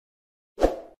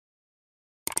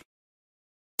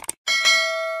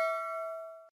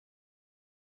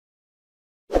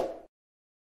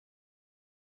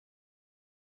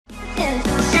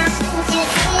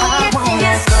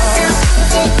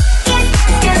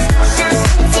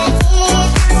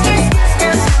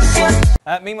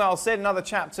Meanwhile, Sid, another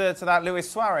chapter to that Luis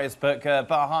Suarez book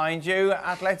behind you.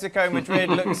 Atletico Madrid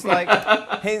looks like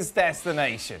his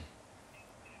destination.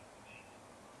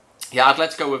 Yeah,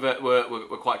 Atletico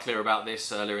were quite clear about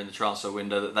this earlier in the transfer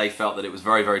window, that they felt that it was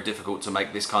very, very difficult to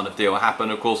make this kind of deal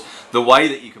happen. Of course, the way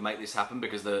that you can make this happen,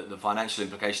 because the financial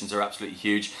implications are absolutely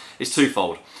huge, is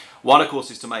twofold. One, of course,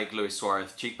 is to make Luis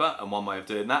Suarez cheaper, and one way of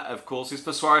doing that, of course, is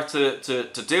for Suarez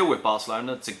to deal with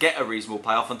Barcelona, to get a reasonable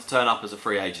payoff and to turn up as a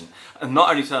free agent. And not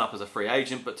only turn up as a free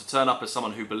agent, but to turn up as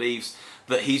someone who believes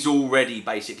that he's already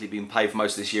basically been paid for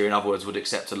most of this year. In other words, would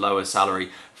accept a lower salary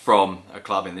from a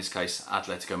club, in this case,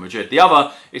 Atletico Madrid. The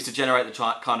other is to generate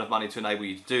the kind of money to enable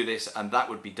you to do this, and that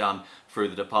would be done through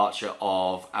the departure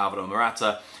of Alvaro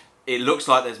Morata. It looks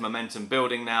like there's momentum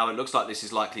building now. It looks like this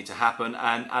is likely to happen,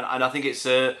 and I think it's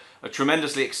a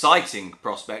tremendously exciting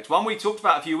prospect. One we talked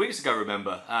about a few weeks ago,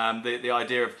 remember? The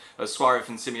idea of Suarez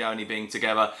and Simeone being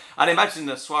together. And imagine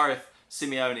the Suarez,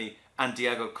 Simeone and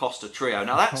Diego Costa trio.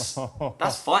 Now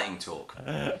that's fighting talk.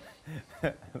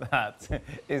 That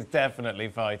is definitely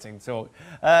fighting talk.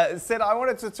 Sid, I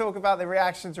wanted to talk about the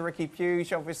reaction to Riqui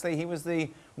Puig. Obviously, he was the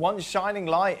one shining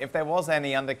light, if there was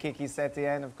any, under Quique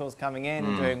Setién, of course, coming in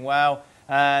and doing well.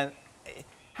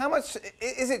 How much,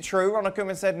 is it true Ronald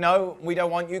Koeman said, no, we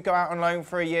don't want you, go out on loan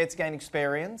for a year to gain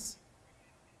experience?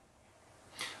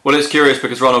 Well, it's curious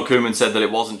because Ronald Koeman said that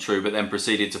it wasn't true, but then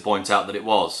proceeded to point out that it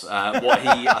was. What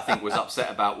he, I think, was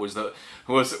upset about was the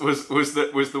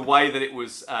way that it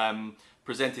was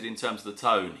presented in terms of the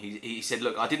tone. He said,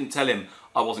 look, I didn't tell him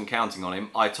I wasn't counting on him.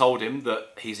 I told him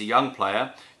that he's a young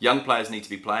player. Young players need to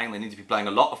be playing. They need to be playing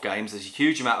a lot of games. There's a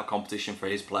huge amount of competition for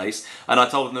his place. And I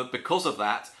told him that because of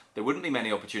that, there wouldn't be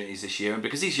many opportunities this year. And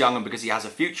because he's young and because he has a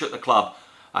future at the club,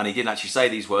 and he didn't actually say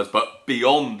these words, but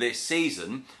beyond this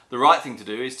season, the right thing to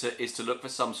do is to look for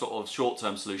some sort of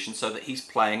short-term solution so that he's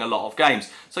playing a lot of games.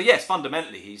 So yes,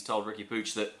 fundamentally, he's told Riqui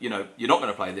Puig that, you know, you're not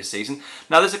going to play this season.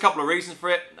 Now, there's a couple of reasons for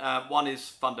it. One is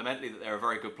fundamentally that there are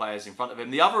very good players in front of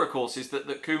him. The other, of course, is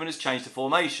that Koeman has changed the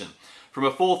formation from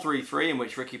a 4-3-3, in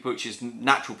which Riqui Puig's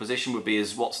natural position would be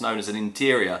as what's known as an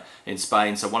interior in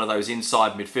Spain, so one of those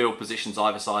inside midfield positions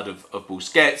either side of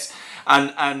Busquets,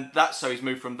 and that's so he's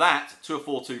moved from that to a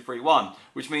 4-2-3-1,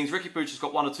 which means Riqui Puig has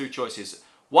got one or two choices.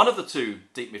 One of the two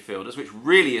deep midfielders, which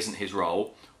really isn't his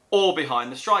role, or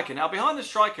behind the striker. Now, behind the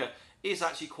striker is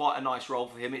actually quite a nice role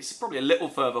for him. It's probably a little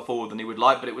further forward than he would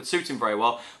like, but it would suit him very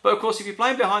well. But of course, if you're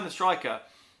playing behind the striker,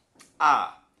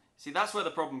 see, that's where the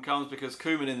problem comes, because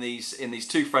Koeman in these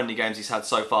two friendly games he's had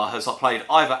so far has played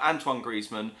either Antoine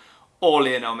Griezmann or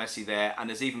Lionel Messi there, and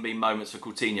there's even been moments for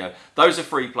Coutinho. Those are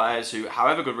three players who,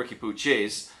 however good Riqui Puig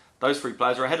is, those three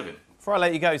players are ahead of him. Before I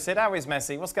let you go, Sid, how is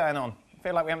Messi? What's going on? I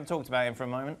feel like we haven't talked about him for a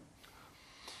moment.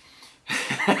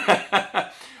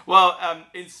 Well,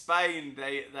 in Spain,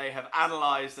 they have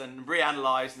analysed and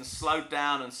reanalysed and slowed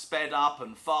down and sped up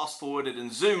and fast-forwarded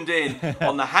and zoomed in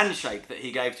on the handshake that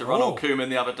he gave to Ronald Koeman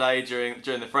the other day during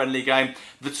the friendly game.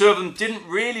 The two of them didn't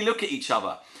really look at each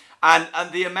other.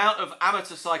 And the amount of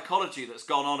amateur psychology that's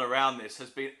gone on around this has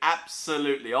been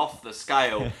absolutely off the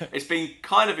scale. It's been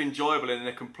kind of enjoyable in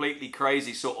a completely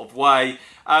crazy sort of way.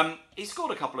 He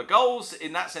scored a couple of goals.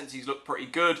 In that sense, he's looked pretty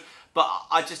good. But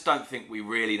I just don't think we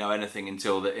really know anything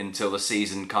until the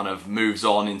season kind of moves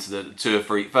on into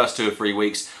the first 2 or 3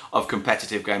 weeks of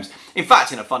competitive games. In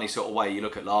fact, in a funny sort of way, you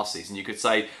look at last season, you could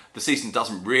say the season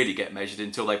doesn't really get measured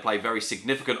until they play very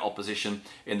significant opposition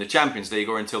in the Champions League,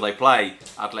 or until they play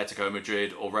Atletico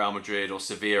Madrid or Real Madrid or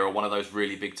Sevilla or one of those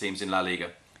really big teams in La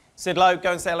Liga. Sid Lowe,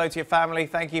 go and say hello to your family.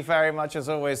 Thank you very much, as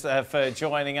always, for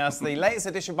joining us. The latest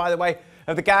edition, by the way,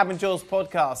 of the Gab and Jules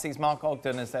podcast sees Mark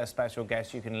Ogden as their special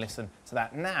guest. You can listen to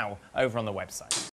that now over on the website.